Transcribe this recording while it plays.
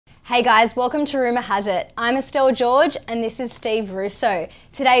Hey guys, welcome to Rumour Has It. I'm Estelle George and this is Steve Russo.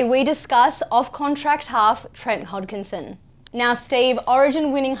 Today we discuss off-contract half Trent Hodkinson. Now Steve,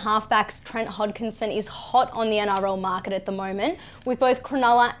 Origin winning halfbacks Trent Hodkinson is hot on the NRL market at the moment, with both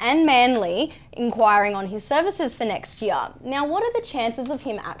Cronulla and Manly inquiring on his services for next year. Now what are the chances of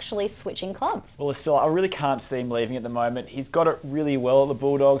him actually switching clubs? Well, Estelle, I really can't see him leaving at the moment. He's got it really well at the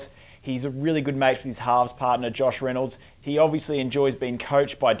Bulldogs. He's a really good mate with his halves partner, Josh Reynolds. He obviously enjoys being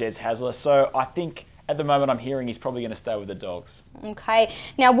coached by Des Hasler, so I think at the moment I'm hearing he's probably going to stay with the Dogs. Okay,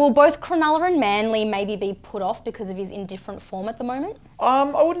 now will both Cronulla and Manly maybe be put off because of his indifferent form at the moment? I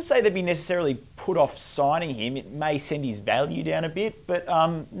wouldn't say they'd be necessarily put off signing him. It may send his value down a bit, but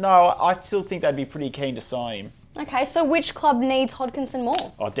no, I still think they'd be pretty keen to sign him. Okay, so which club needs Hodkinson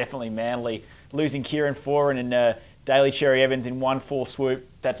more? Oh, definitely Manly. Losing Kieran Foran and Daly Cherry Evans in one full swoop,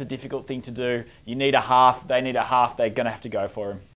 that's a difficult thing to do. You need a half, they need a half, they're going to have to go for him.